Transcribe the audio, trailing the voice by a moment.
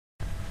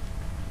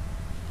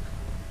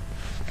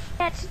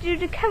Had to do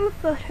the cover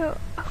photo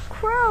of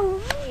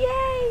Chrome.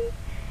 Yay!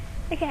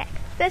 Okay,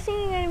 first thing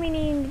you're going to be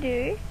needing to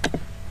do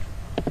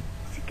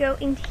is to go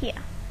into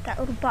here, that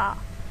little bar.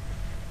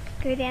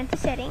 Go down to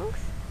settings,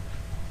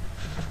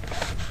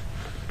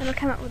 and it'll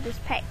come up with this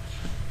page.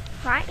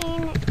 Write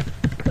in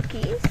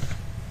cookies,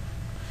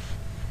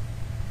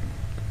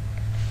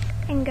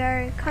 and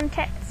go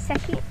contact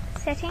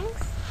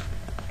settings,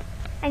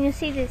 and you'll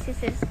see this. It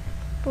says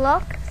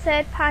block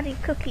third-party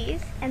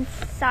cookies and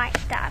site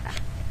data.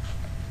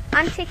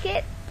 Untick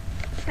it,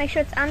 make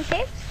sure it's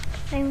unticked,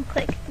 then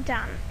click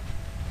done.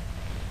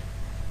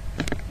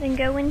 Then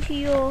go into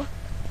your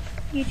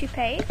YouTube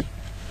page,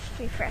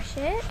 refresh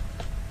it.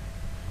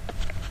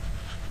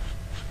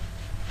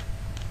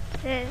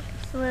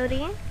 It's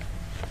loading,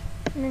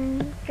 and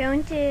then go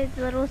into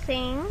the little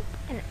thing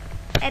and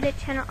edit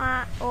channel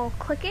art, or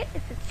click it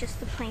if it's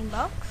just a plain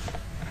box.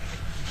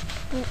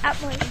 And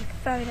upload your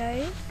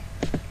photos.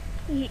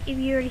 If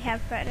you already have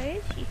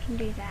photos, you can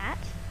do that,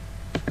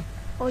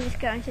 or just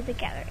go into the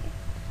gallery.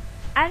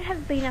 I don't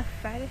have enough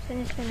photos, so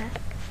I'm just gonna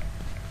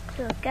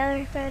do a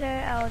gallery photo.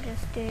 I'll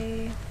just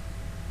do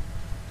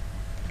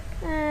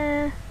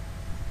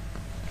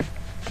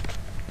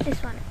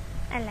this one.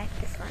 I like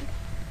this one.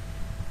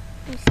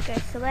 And just go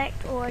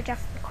select or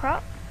adjust the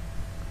crop,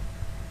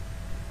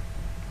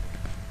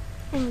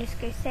 and just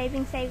go saved,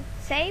 and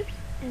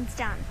it's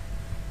done.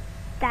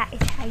 That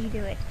is how you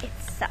do it.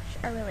 It's such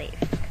a relief.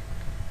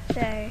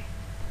 So,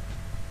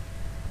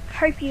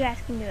 hope you guys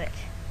can do it.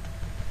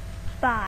 Bye.